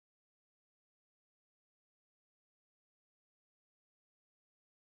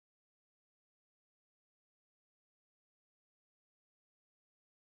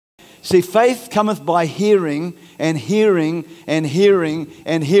See, faith cometh by hearing, and hearing, and hearing,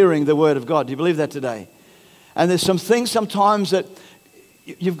 and hearing the word of God. Do you believe that today? And there's some things sometimes that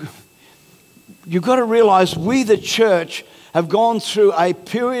you've got to realize we, the church, have gone through a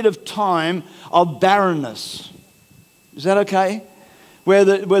period of time of barrenness. Is that okay? Where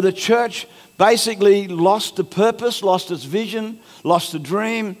the church basically lost the purpose, lost its vision, lost the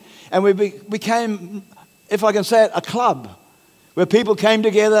dream, and we became, if I can say it, a club where people came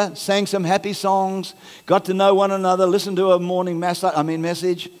together, sang some happy songs, got to know one another, listened to a morning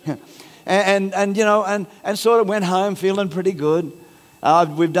message, and sort of went home feeling pretty good.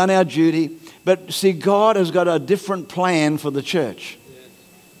 We've done our duty. But see, God has got a different plan for the church.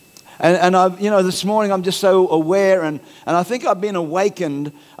 And this morning I'm just so aware, and I think I've been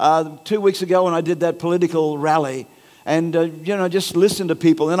awakened 2 weeks ago when I did that political rally, and just listened to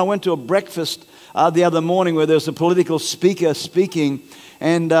people. Then I went to a breakfast the other morning where there was a political speaker speaking,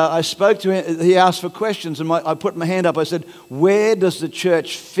 and I spoke to him. He asked for questions, and I put my hand up. I said, "Where does the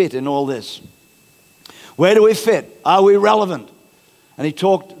church fit in all this? Where do we fit? Are we relevant?" And he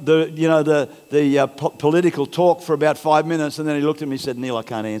talked the political talk for about 5 minutes, and then he looked at me and said, "Neil, I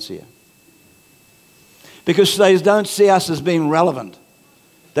can't answer you." Because they don't see us as being relevant.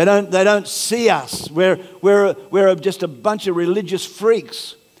 They don't see us. We're just a bunch of religious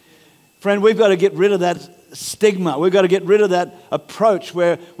freaks. Friend, we've got to get rid of that stigma. We've got to get rid of that approach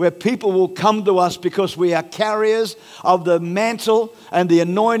where people will come to us because we are carriers of the mantle and the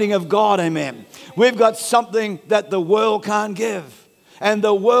anointing of God. Amen. We've got something that the world can't give. And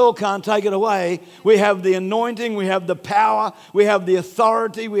the world can't take it away. We have the anointing, we have the power, we have the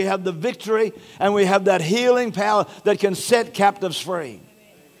authority, we have the victory, and we have that healing power that can set captives free.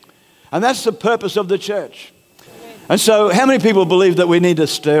 And that's the purpose of the church. And so how many people believe that we need to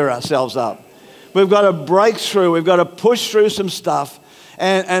stir ourselves up? We've got to break through, we've got to push through some stuff,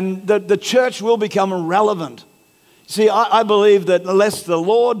 and the church will become relevant. See, I believe that unless the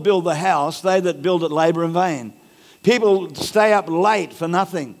Lord build the house, they that build it labor in vain. People stay up late for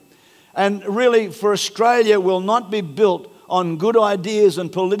nothing. And really, for Australia, will not be built on good ideas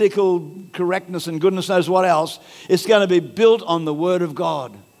and political correctness and goodness knows what else. It's going to be built on the Word of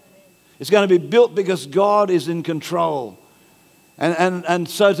God. It's going to be built because God is in control. And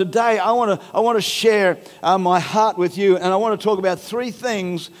so today, I want to share my heart with you, and I want to talk about 3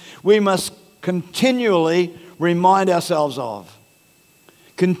 things we must continually remind ourselves of.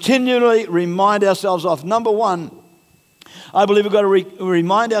 Continually remind ourselves of. Number 1, I believe we've got to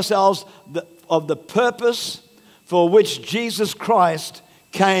remind ourselves of the purpose for which Jesus Christ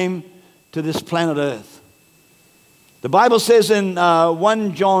came to this planet Earth. The Bible says in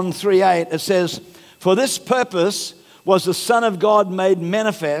 1 John 3:8, it says, "For this purpose was the Son of God made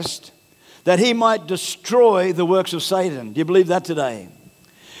manifest, that he might destroy the works of Satan." Do you believe that today?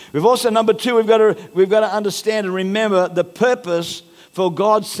 We've also, number 2, we've got to understand and remember the purpose for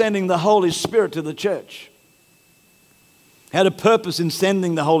God sending the Holy Spirit to the church. Had a purpose in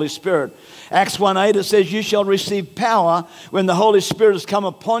sending the Holy Spirit. Acts 1:8, it says, "You shall receive power when the Holy Spirit has come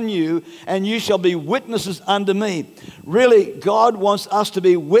upon you, and you shall be witnesses unto me." Really, God wants us to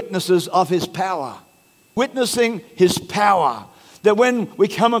be witnesses of His power. Witnessing His power. That when we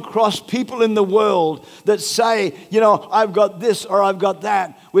come across people in the world that say, "I've got this or I've got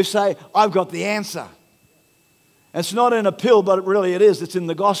that," we say, "I've got the answer." It's not in a pill, but really it is. It's in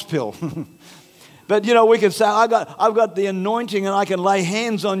the gospel. But, we can say, I've got the anointing and I can lay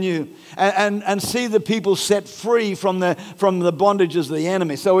hands on you and see the people set free from the bondages of the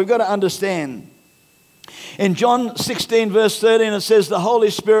enemy. So we've got to understand. In John 16, verse 13, it says, "The Holy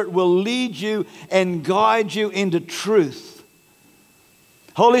Spirit will lead you and guide you into truth."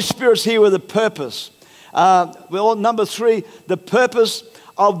 Holy Spirit's here with a purpose. Number 3, the purpose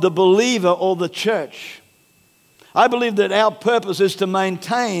of the believer or the church. I believe that our purpose is to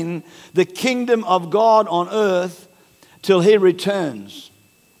maintain the kingdom of God on earth till He returns.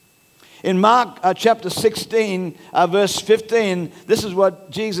 In Mark chapter 16, verse 15, this is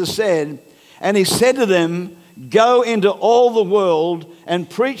what Jesus said. "And He said to them, Go into all the world and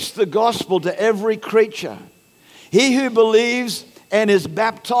preach the gospel to every creature. He who believes and is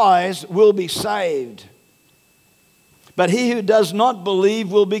baptized will be saved, but he who does not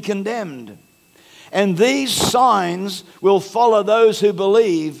believe will be condemned. And these signs will follow those who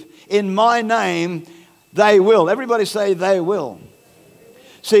believe. In my name, they will." Everybody say, "They will."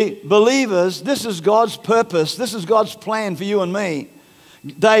 See, believers, this is God's purpose. This is God's plan for you and me.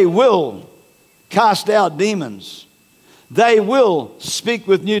 They will cast out demons. They will speak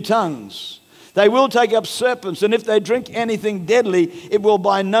with new tongues. They will take up serpents, and if they drink anything deadly, it will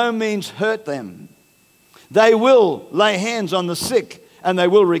by no means hurt them. They will lay hands on the sick, and they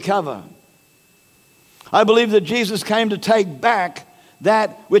will recover. I believe that Jesus came to take back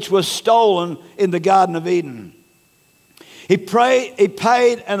that which was stolen in the Garden of Eden. He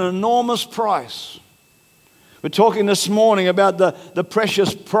paid an enormous price. We're talking this morning about the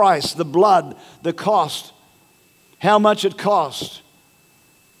precious price, the blood, the cost, how much it cost.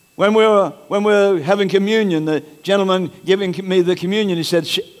 When we were having communion, the gentleman giving me the communion, he said,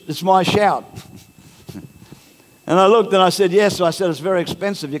 "It's my shout." And I looked and I said, "Yes." So I said, "It's very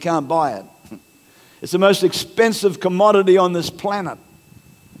expensive. You can't buy it. It's the most expensive commodity on this planet."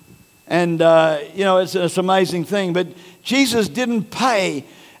 And, it's an amazing thing. But Jesus didn't pay.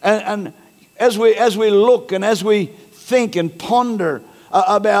 And as we look and as we think and ponder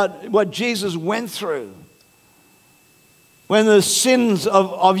about what Jesus went through, when the sins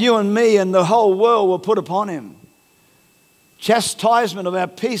of you and me and the whole world were put upon him, chastisement of our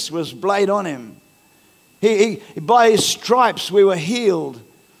peace was laid on him. By his stripes we were healed.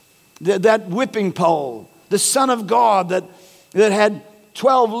 That whipping pole, the Son of God that had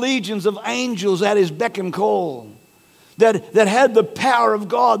 12 legions of angels at his beck and call, that had the power of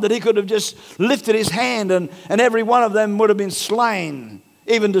God, that he could have just lifted his hand and every one of them would have been slain,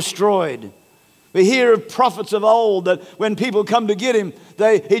 even destroyed. We hear of prophets of old that when people come to get him,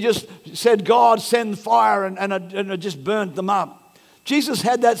 he just said, "God, send fire," and it just burnt them up. Jesus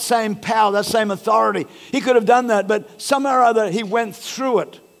had that same power, that same authority. He could have done that, but somehow or other he went through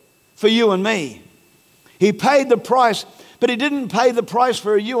it for you and me. He paid the price, but he didn't pay the price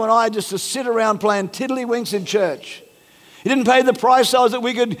for you and I just to sit around playing tiddlywinks in church. He didn't pay the price so that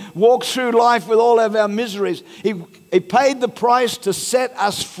we could walk through life with all of our miseries. He paid the price to set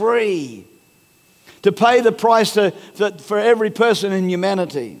us free, to pay the price for every person in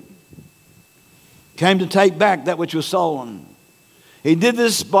humanity. Came to take back that which was stolen. He did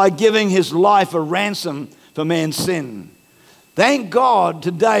this by giving his life a ransom for man's sin. Thank God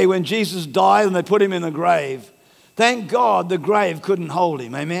today when Jesus died and they put him in the grave, thank God the grave couldn't hold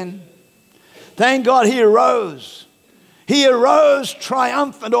him. Amen. Thank God he arose. He arose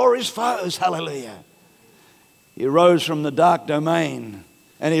triumphant o'er his foes. Hallelujah. He arose from the dark domain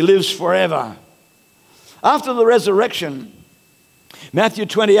and he lives forever. After the resurrection, Matthew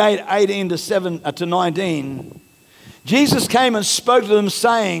 28, 18 to 19, Jesus came and spoke to them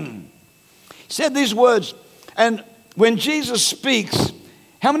saying, he said these words, and when Jesus speaks,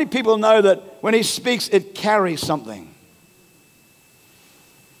 how many people know that when he speaks, it carries something?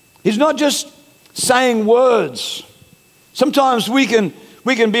 He's not just saying words. Sometimes we can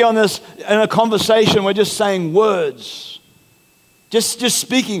be on this in a conversation, we're just saying words, just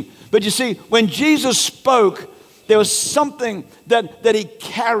speaking. But you see, when Jesus spoke, there was something that he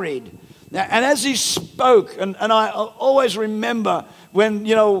carried. Now, and as he spoke, and I always remember when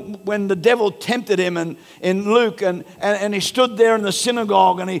the devil tempted him in Luke, and he stood there in the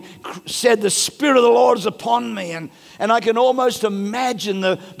synagogue and he said, "The Spirit of the Lord is upon me." And I can almost imagine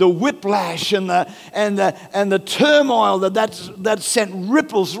the whiplash and the turmoil that sent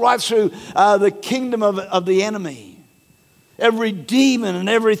ripples right through the kingdom of the enemy. Every demon and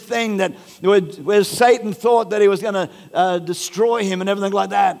everything where Satan thought that he was going to destroy him and everything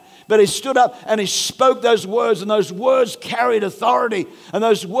like that. But he stood up and he spoke those words, and those words carried authority. And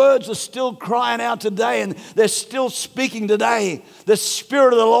those words are still crying out today, and they're still speaking today. The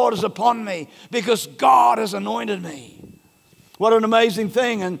Spirit of the Lord is upon me because God has anointed me. What an amazing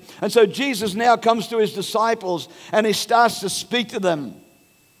thing. And so Jesus now comes to his disciples and he starts to speak to them.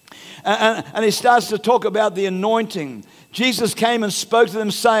 And he starts to talk about the anointing. Jesus came and spoke to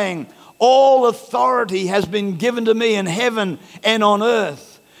them saying, "All authority has been given to me in heaven and on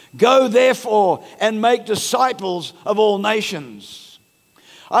earth. Go therefore and make disciples of all nations."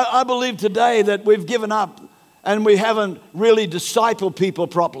 I believe today that we've given up and we haven't really discipled people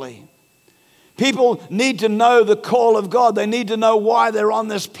properly. People need to know the call of God. They need to know why they're on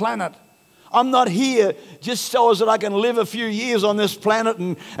this planet. I'm not here just so that I can live a few years on this planet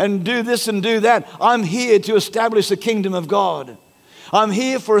and do this and do that. I'm here to establish the kingdom of God. I'm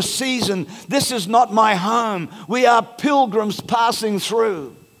here for a season. This is not my home. We are pilgrims passing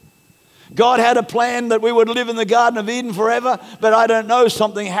through. God had a plan that we would live in the Garden of Eden forever, but I don't know,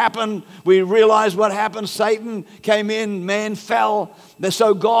 something happened. We realized what happened. Satan came in, man fell.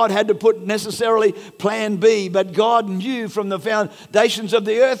 So God had to put necessarily plan B, but God knew from the foundations of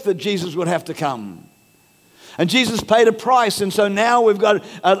the earth that Jesus would have to come. And Jesus paid a price, and so now we've got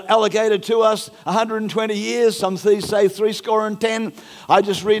allocated to us 120 years, some say 70. I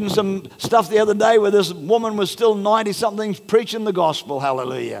just reading some stuff the other day where this woman was still 90-something preaching the gospel,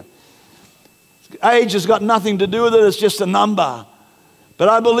 hallelujah. Age has got nothing to do with it, it's just a number. But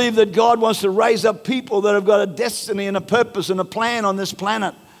I believe that God wants to raise up people that have got a destiny and a purpose and a plan on this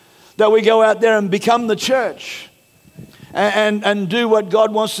planet, that we go out there and become the church and do what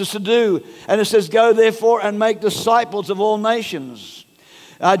God wants us to do. And it says, go therefore and make disciples of all nations.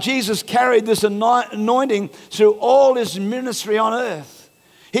 Jesus carried this anointing through all his ministry on earth.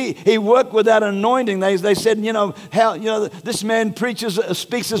 He worked with that anointing. They said, this man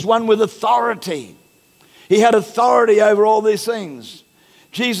speaks as one with authority. He had authority over all these things.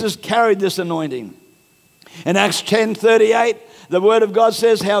 Jesus carried this anointing. In Acts 10:38, the Word of God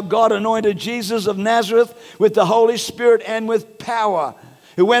says how God anointed Jesus of Nazareth with the Holy Spirit and with power,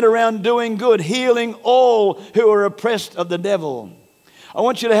 who went around doing good, healing all who were oppressed of the devil. I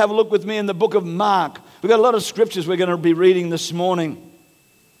want you to have a look with me in the book of Mark. We've got a lot of scriptures we're going to be reading this morning.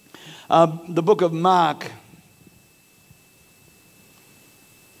 The book of Mark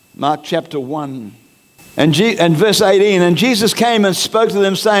chapter 1. And verse 18, and Jesus came and spoke to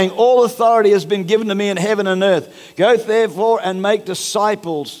them, saying, all authority has been given to me in heaven and earth. Go therefore and make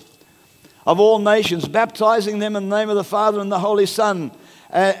disciples of all nations, baptizing them in the name of the Father and the Holy Son,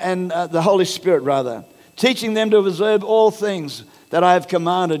 and the Holy Spirit, rather, teaching them to observe all things that I have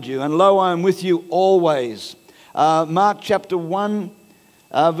commanded you. And lo, I am with you always. Mark chapter 1,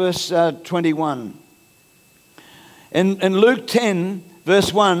 verse 21. In Luke 10,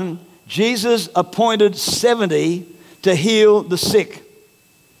 verse 1, Jesus appointed 70 to heal the sick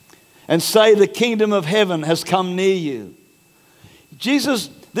and say the kingdom of heaven has come near you.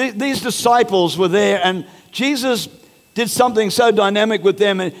 These disciples were there, and Jesus did something so dynamic with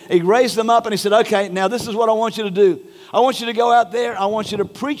them, and he raised them up and he said, okay, now this is what I want you to do. I want you to go out there. I want you to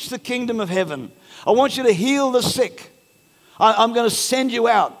preach the kingdom of heaven. I want you to heal the sick. I'm going to send you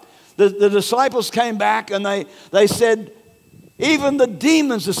out. The disciples came back and they said, even the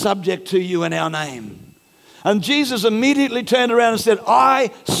demons are subject to you in our name. And Jesus immediately turned around and said,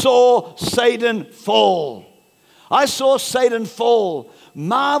 I saw Satan fall. I saw Satan fall.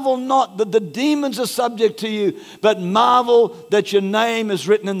 Marvel not that the demons are subject to you, but marvel that your name is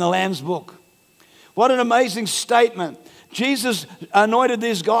written in the Lamb's book. What an amazing statement. Jesus anointed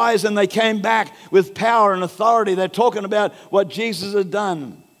these guys and they came back with power and authority. They're talking about what Jesus had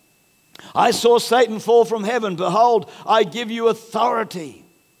done. I saw Satan fall from heaven. Behold, I give you authority.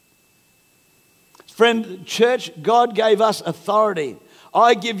 Friend, church, God gave us authority.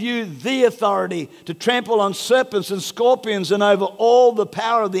 I give you the authority to trample on serpents and scorpions and over all the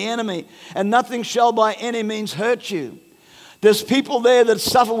power of the enemy, and nothing shall by any means hurt you. There's people there that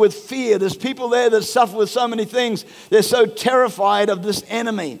suffer with fear. There's people there that suffer with so many things. They're so terrified of this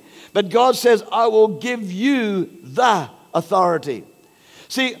enemy. But God says, I will give you the authority.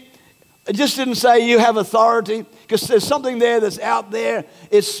 See, it just didn't say you have authority, because there's something there that's out there.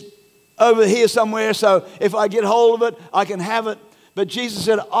 It's over here somewhere, so if I get hold of it, I can have it. But Jesus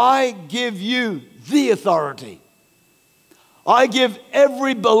said, I give you the authority. I give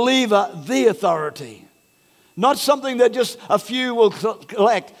every believer the authority. Not something that just a few will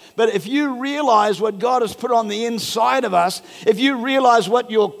collect. But if you realize what God has put on the inside of us, if you realize what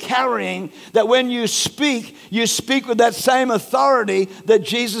you're carrying, that when you speak with that same authority that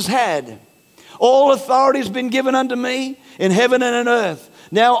Jesus had. All authority has been given unto me in heaven and in earth.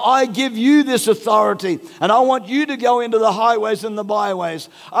 Now I give you this authority, and I want you to go into the highways and the byways.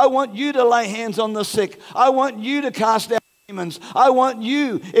 I want you to lay hands on the sick. I want you to cast out demons. I want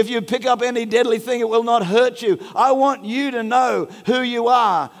you, if you pick up any deadly thing, it will not hurt you. I want you to know who you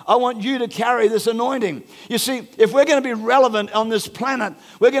are. I want you to carry this anointing. You see, if we're going to be relevant on this planet,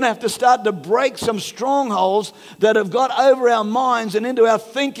 we're going to have to start to break some strongholds that have got over our minds and into our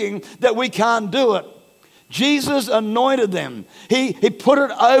thinking that we can't do it. Jesus anointed them. He put it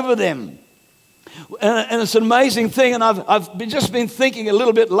over them. And it's an amazing thing. And I've just been thinking a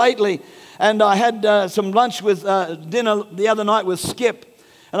little bit lately. And I had some lunch with dinner the other night with Skip.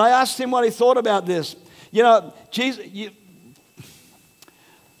 And I asked him what he thought about this. You know, Jesus,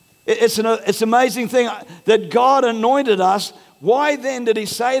 it's an amazing thing that God anointed us. Why then did he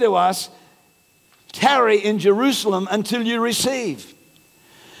say to us, tarry in Jerusalem until you receive?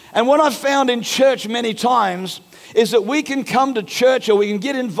 And what I've found in church many times is that we can come to church or we can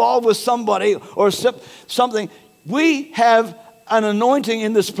get involved with somebody or something. We have an anointing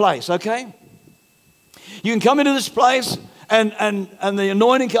in this place, okay? You can come into this place and the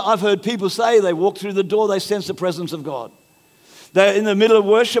anointing, I've heard people say they walk through the door, they sense the presence of God. They're in the middle of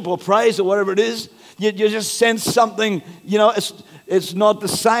worship or praise or whatever it is, you just sense something, you know, it's not the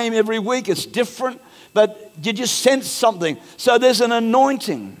same every week, it's different, but you just sense something. So there's an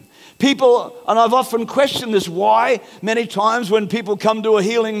anointing. People, and I've often questioned this, why many times when people come to a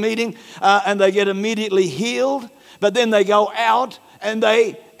healing meeting and they get immediately healed, but then they go out and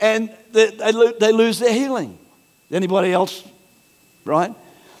they lose their healing. Anybody else? Right?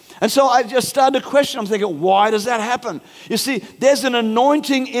 And so I just started to question. I'm thinking, why does that happen? You see, there's an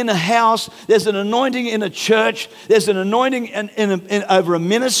anointing in a house. There's an anointing in a church. There's an anointing over a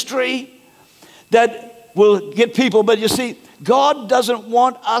ministry that will get people. But you see, God doesn't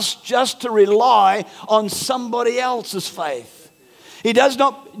want us just to rely on somebody else's faith. He does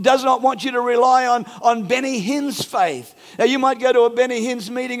not want you to rely on Benny Hinn's faith. Now, you might go to a Benny Hinn's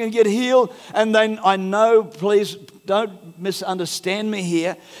meeting and get healed, and then I know, please don't misunderstand me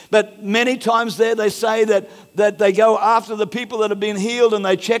here, but many times there they say that they go after the people that have been healed and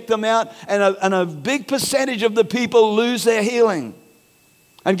they check them out, and a big percentage of the people lose their healing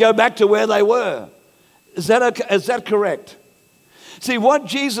and go back to where they were. Is that correct? See, what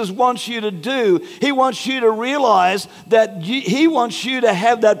Jesus wants you to do, He wants you to realize that He wants you to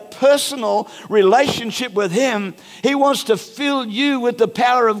have that personal relationship with Him. He wants to fill you with the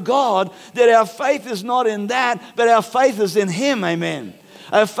power of God, that our faith is not in that, but our faith is in Him, amen.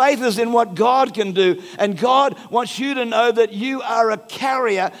 Our faith is in what God can do. And God wants you to know that you are a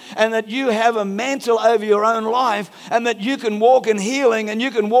carrier and that you have a mantle over your own life and that you can walk in healing and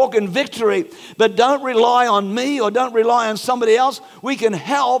you can walk in victory. But don't rely on me or don't rely on somebody else. We can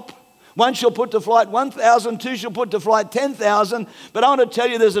help. One shall put to flight 1,000, two shall put to flight 10,000. But I want to tell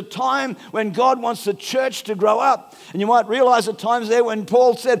you, there's a time when God wants the church to grow up. And you might realize at times there when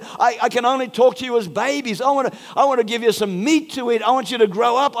Paul said, I can only talk to you as babies. I want to give you some meat to eat. I want you to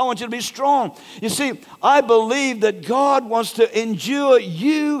grow up. I want you to be strong. You see, I believe that God wants to endure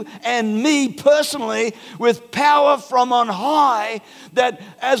you and me personally with power from on high, that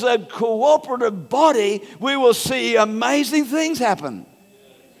as a cooperative body, we will see amazing things happen.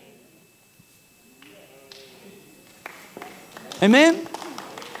 Amen?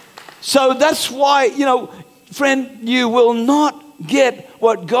 So that's why, friend, you will not get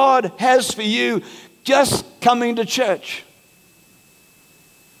what God has for you just coming to church.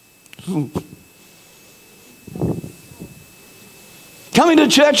 Coming to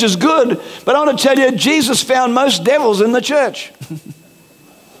church is good, but I want to tell you, Jesus found most devils in the church.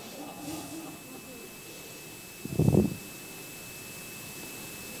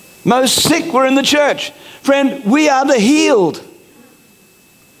 Most sick were in the church. Friend, we are the healed.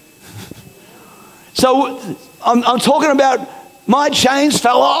 So I'm talking about my chains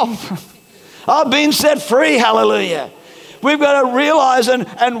fell off. I've been set free, hallelujah. We've got to realize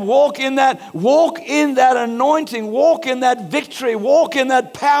and walk in that anointing, walk in that victory, walk in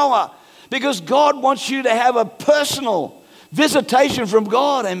that power. Because God wants you to have a personal visitation from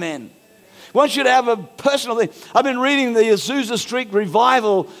God, amen. He wants you to have a personal thing. I've been reading the Azusa Street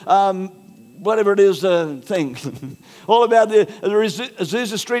Revival, whatever it is, thing. All about the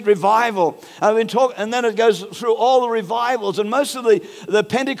Azusa Street Revival. I've been talking, and then it goes through all the revivals. And most of the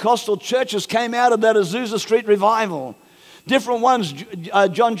Pentecostal churches came out of that Azusa Street Revival. Different ones,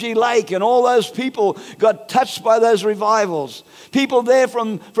 John G. Lake and all those people got touched by those revivals. People there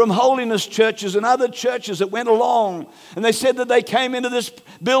from holiness churches and other churches that went along. And they said that they came into this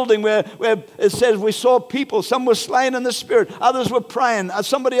building where it says we saw people. Some were slain in the spirit. Others were praying.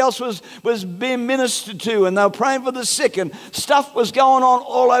 Somebody else was being ministered to, and they were praying for the sick. And stuff was going on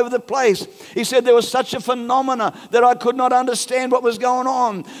all over the place. He said there was such a phenomena that I could not understand what was going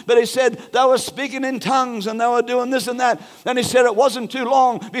on. But he said they were speaking in tongues and they were doing this and that. And he said it wasn't too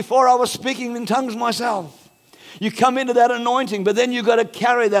long before I was speaking in tongues myself. You come into that anointing, but then you've got to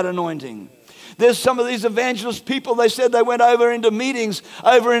carry that anointing. There's some of these evangelist people, they said they went over into meetings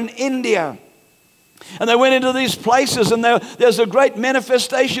over in India. And they went into these places and there's a great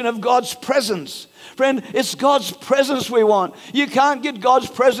manifestation of God's presence. Friend, it's God's presence we want. You can't get God's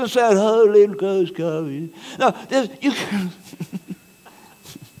presence out, Holy Ghost, come. No, you can.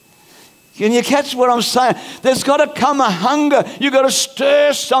 Can you catch what I'm saying? There's got to come a hunger. You've got to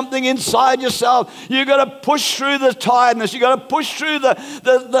stir something inside yourself. You've got to push through the tiredness. You've got to push through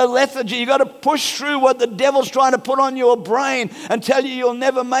the lethargy. You've got to push through what the devil's trying to put on your brain and tell you you'll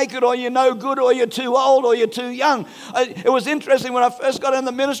never make it, or you're no good, or you're too old, or you're too young. It was interesting when I first got in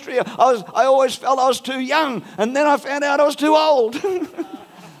the ministry. I always felt I was too young, and then I found out I was too old.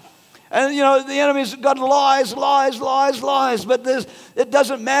 And, the enemy's got lies. But it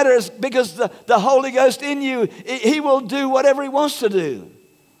doesn't matter because the Holy Ghost in you, He will do whatever He wants to do.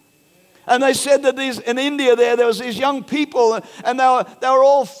 And they said that in India there was these young people, and they were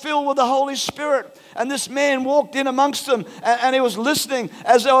all filled with the Holy Spirit. And this man walked in amongst them, and he was listening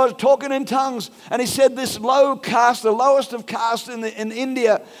as they were talking in tongues. And he said this low caste, the lowest of caste in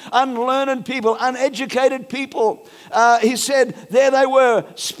India, unlearned people, uneducated people, he said there they were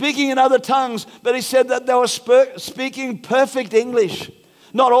speaking in other tongues, but he said that they were speaking perfect English.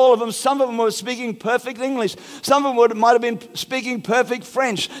 Not all of them. Some of them were speaking perfect English. Some of them might have been speaking perfect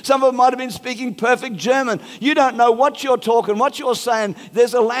French. Some of them might have been speaking perfect German. You don't know what you're talking, what you're saying.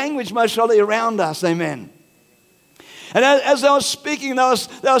 There's a language most probably around us. Amen. And as they were speaking, they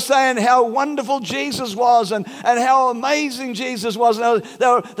were saying how wonderful Jesus was and how amazing Jesus was. And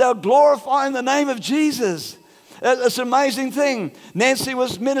they were glorifying the name of Jesus. It's an amazing thing. Nancy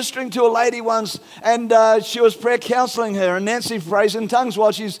was ministering to a lady once, and she was prayer counseling her. And Nancy prays in tongues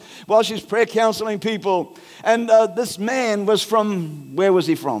while she's prayer counseling people. And this man was from, where was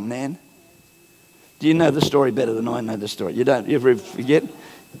he from, Nan? Do you know the story better than I know the story? You don't ever forget?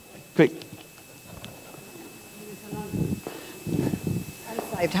 Quick.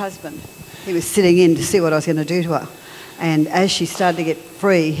 Unsaved husband. He was sitting in to see what I was going to do to her. And as she started to get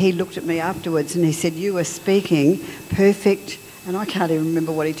free, he looked at me afterwards and he said, "You were speaking perfect," and I can't even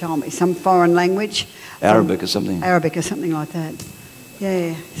remember what he told me, some foreign language. Arabic or something. Arabic or something like that.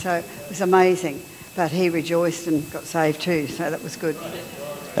 Yeah, so it was amazing. But he rejoiced and got saved too, so that was good.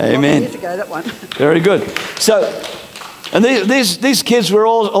 Amen. Years ago, that one. Very good. So, and these kids were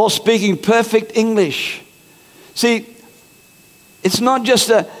all speaking perfect English. See, it's not just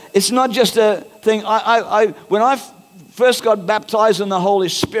a thing. When I first got baptized in the Holy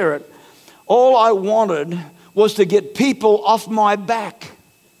Spirit, all I wanted was to get people off my back.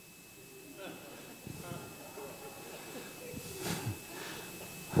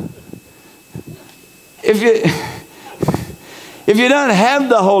 If you don't have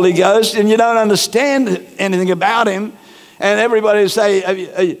the Holy Ghost and you don't understand anything about Him, and everybody say,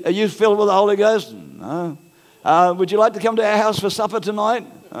 "Are you filled with the Holy Ghost?" No. Would you like to come to our house for supper tonight?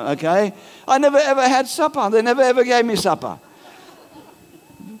 Okay. I never ever had supper. They never ever gave me supper.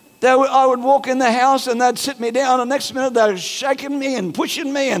 I would walk in the house and they'd sit me down, and next minute they were shaking me and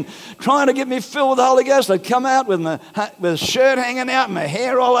pushing me and trying to get me filled with the Holy Ghost. They'd come out with a shirt hanging out, my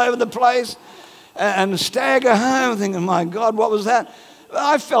hair all over the place, and stagger home thinking, "My God, what was that?"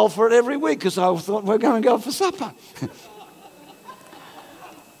 I fell for it every week because I thought we're going to go for supper.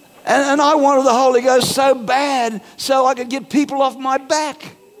 And I wanted the Holy Ghost so bad so I could get people off my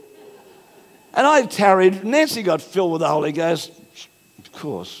back. And I tarried. Nancy got filled with the Holy Ghost. Of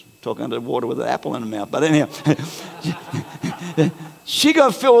course, talking under water with an apple in her mouth. But anyhow, she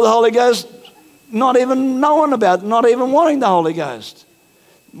got filled with the Holy Ghost not even knowing about it, not even wanting the Holy Ghost.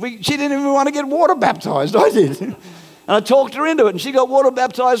 She didn't even want to get water baptized. I did. And I talked her into it. And she got water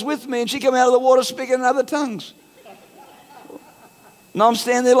baptized with me. And she came out of the water speaking in other tongues. And I'm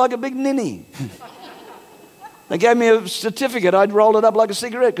standing there like a big ninny. They gave me a certificate. I'd rolled it up like a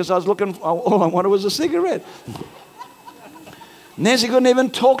cigarette because I was looking, all I wanted was a cigarette. Nancy couldn't even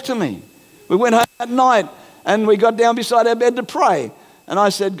talk to me. We went home at night and we got down beside our bed to pray. And I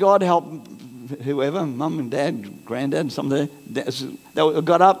said, "God help whoever, Mum and Dad, Granddad, somebody." They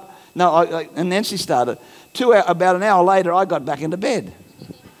got up. And Nancy started. About an hour later, I got back into bed.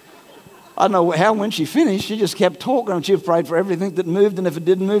 I don't know how, when she finished, she just kept talking, and she prayed for everything that moved, and if it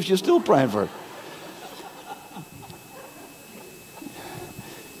didn't move, she was still praying for it.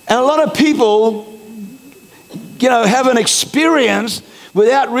 And a lot of people, have an experience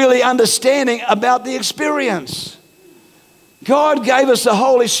without really understanding about the experience. God gave us the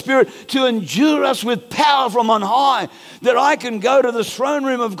Holy Spirit to endure us with power from on high, that I can go to the throne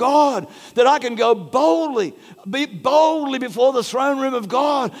room of God, that I can go boldly before the throne room of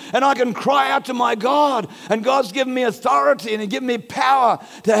God, and I can cry out to my God, and God's given me authority and He's given me power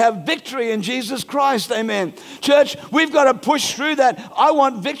to have victory in Jesus Christ. Amen. Church, we've got to push through that. I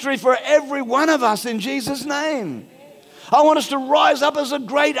want victory for every one of us in Jesus' name. I want us to rise up as a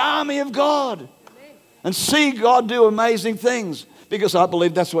great army of God and see God do amazing things, because I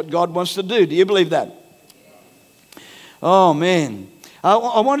believe that's what God wants to do. Do you believe that? Oh, man.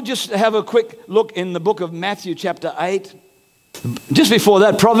 I want to just have a quick look in the book of Matthew chapter 8. Just before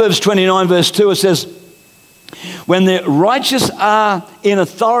that, Proverbs 29 verse 2, it says, "When the righteous are in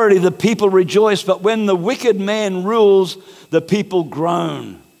authority, the people rejoice, but when the wicked man rules, the people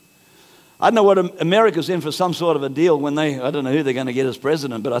groan." I don't know what America's in for, some sort of a deal when I don't know who they're going to get as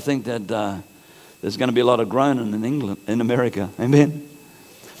president, but I think that there's going to be a lot of groaning in America. Amen.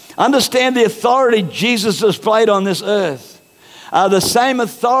 Understand the authority Jesus displayed on this earth. The same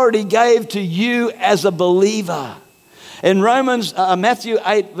authority gave to you as a believer. In Matthew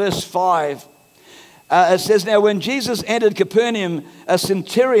 8, verse 5, it says, "Now when Jesus entered Capernaum, a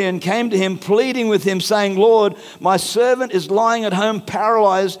centurion came to him, pleading with him, saying, 'Lord, my servant is lying at home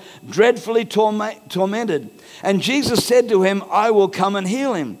paralyzed, dreadfully tormented.' And Jesus said to him, 'I will come and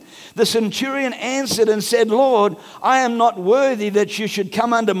heal him.' The centurion answered and said, 'Lord, I am not worthy that you should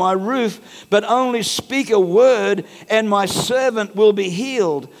come under my roof, but only speak a word, and my servant will be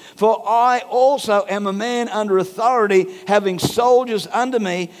healed. For I also am a man under authority, having soldiers under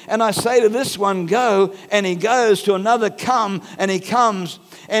me. And I say to this one, go, and he goes; to another, come, and he comes;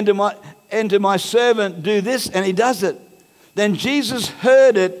 and to my servant, do this, and he does it.' Then Jesus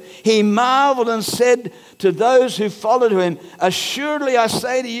heard it. He marveled and said to those who followed him, 'Assuredly I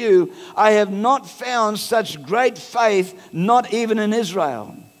say to you, I have not found such great faith, not even in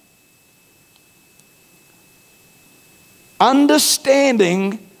Israel.'"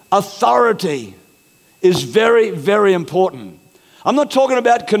 Understanding authority is very, very important. I'm not talking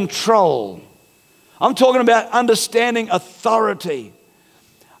about control. I'm talking about understanding authority.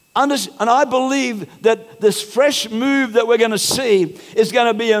 And I believe that this fresh move that we're going to see is going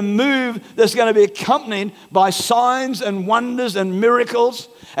to be a move that's going to be accompanied by signs and wonders and miracles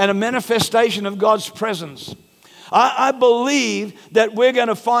and a manifestation of God's presence. I believe that we're going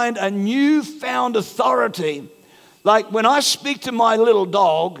to find a newfound authority. Like when I speak to my little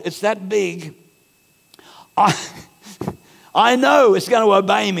dog, it's that big, I know it's going to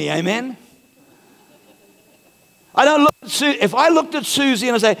obey me, amen? I don't look at if I looked at Susie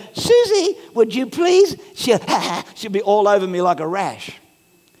and I say, "Susie, would you please?" She'll be all over me like a rash.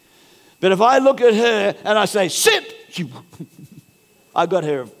 But if I look at her and I say, "Sit," I got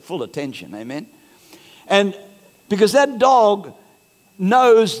her full attention, amen? And because that dog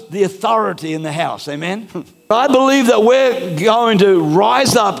knows the authority in the house, amen? I believe that we're going to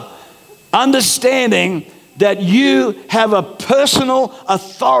rise up understanding that you have a personal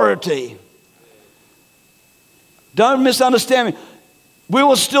authority. Don't misunderstand me. We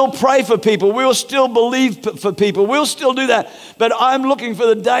will still pray for people. We will still believe for people. We'll still do that. But I'm looking for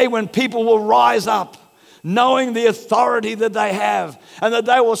the day when people will rise up, knowing the authority that they have, and that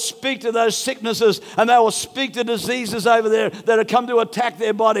they will speak to those sicknesses, and they will speak to diseases over there that have come to attack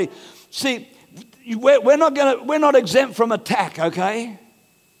their body. See, we're not exempt from attack, okay?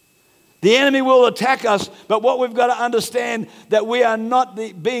 The enemy will attack us, but what we've got to understand that we are not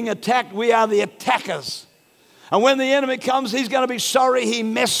being attacked, we are the attackers. And when the enemy comes, he's going to be sorry he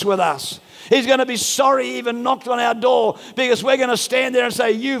messed with us. He's going to be sorry he even knocked on our door, because we're going to stand there and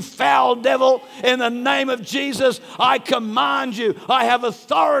say, "You foul devil, in the name of Jesus, I command you. I have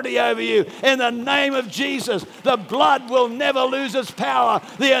authority over you in the name of Jesus." The blood will never lose its power.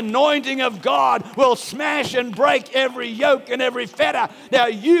 The anointing of God will smash and break every yoke and every fetter. Now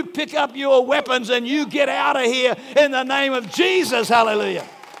you pick up your weapons and you get out of here in the name of Jesus. Hallelujah.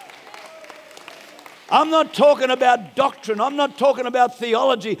 I'm not talking about doctrine. I'm not talking about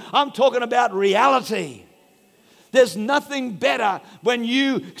theology. I'm talking about reality. There's nothing better when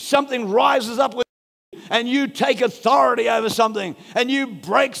something rises up with you and you take authority over something and you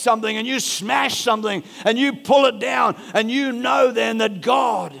break something and you smash something and you pull it down, and you know then that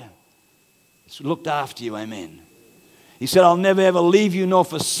God has looked after you. Amen. He said, "I'll never ever leave you nor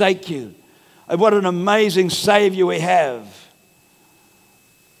forsake you." And what an amazing Savior we have.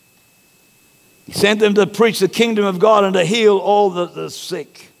 He sent them to preach the kingdom of God and to heal all the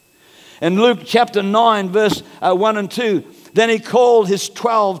sick. In Luke chapter 9, verse 1 and 2, then he called his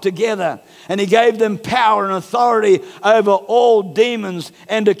 12 together, and he gave them power and authority over all demons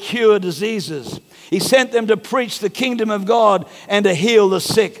and to cure diseases. He sent them to preach the kingdom of God and to heal the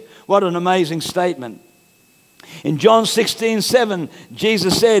sick. What an amazing statement. In John 16:7,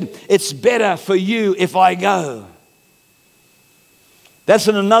 Jesus said, "It's better for you if I go." That's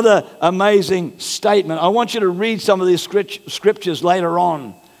another amazing statement. I want you to read some of these scriptures later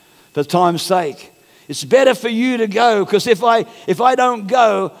on for time's sake. It's better for you to go, because if I don't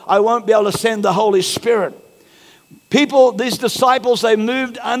go, I won't be able to send the Holy Spirit. These disciples, they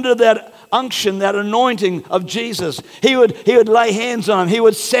moved under that unction, that anointing of Jesus. He would lay hands on them. He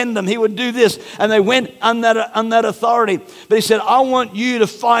would send them. He would do this. And they went on that authority. But he said, "I want you to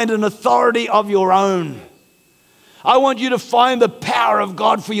find an authority of your own. I want you to find the power of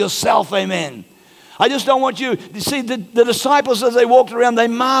God for yourself." Amen. I just don't want you see, the disciples, as they walked around, they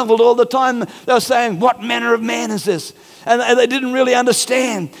marveled all the time. They were saying, "What manner of man is this?" And they didn't really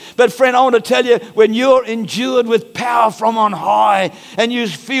understand. But friend, I want to tell you, when you're endued with power from on high and you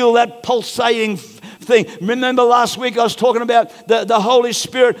feel that pulsating thing. Remember last week I was talking about the Holy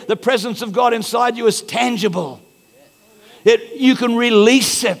Spirit, the presence of God inside you is tangible. You can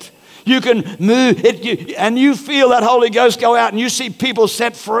release it. You can move it, and you feel that Holy Ghost go out and you see people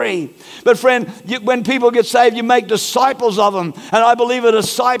set free. But friend, when people get saved, you make disciples of them. And I believe a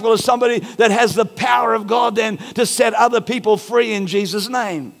disciple is somebody that has the power of God then to set other people free in Jesus'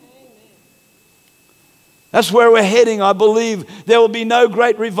 name. That's where we're heading. I believe there will be no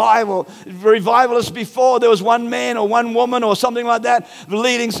great revival. Revivalists before, there was one man or one woman or something like that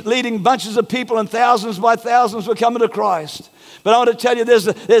leading bunches of people, and thousands by thousands were coming to Christ. But I want to tell you,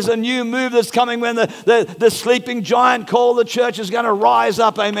 there's a new move that's coming when the sleeping giant called the church is going to rise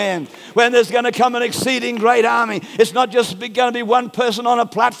up, amen. When there's going to come an exceeding great army. It's not just going to be one person on a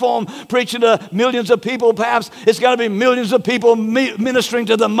platform preaching to millions of people, perhaps. It's going to be millions of people ministering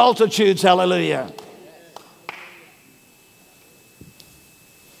to the multitudes, hallelujah.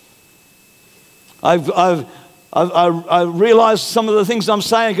 I realize some of the things I'm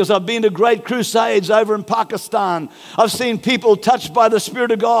saying because I've been to great crusades over in Pakistan. I've seen people touched by the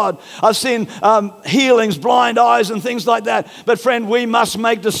Spirit of God. I've seen healings, blind eyes and things like that. But friend, we must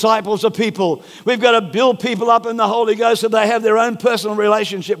make disciples of people. We've got to build people up in the Holy Ghost so they have their own personal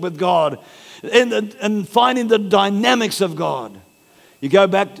relationship with God and finding the dynamics of God. You go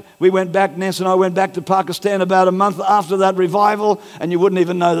back, Nancy and I went back to Pakistan about a month after that revival, and you wouldn't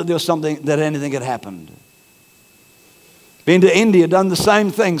even know that there was anything had happened. Been to India, done the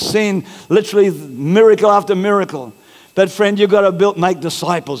same thing, seen literally miracle after miracle. But friend, you've got to make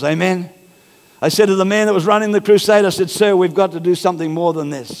disciples, amen? I said to the man that was running the crusade, I said, sir, we've got to do something more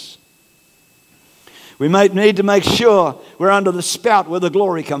than this. We need to make sure we're under the spout where the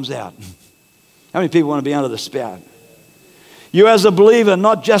glory comes out. How many people want to be under the spout? You as a believer,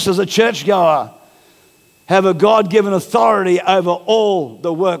 not just as a churchgoer, have a God-given authority over all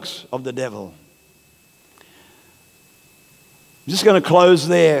the works of the devil. I'm just going to close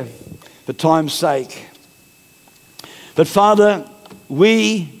there for time's sake. But Father,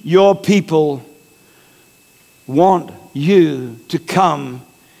 we, your people, want you to come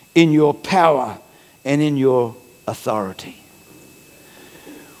in your power and in your authority.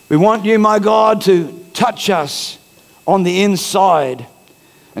 We want you, my God, to touch us on the inside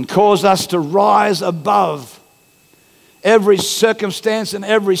and cause us to rise above every circumstance and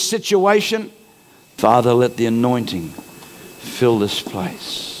every situation. Father, let the anointing fill this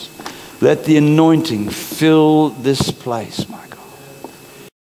place. Let the anointing fill this place, my God.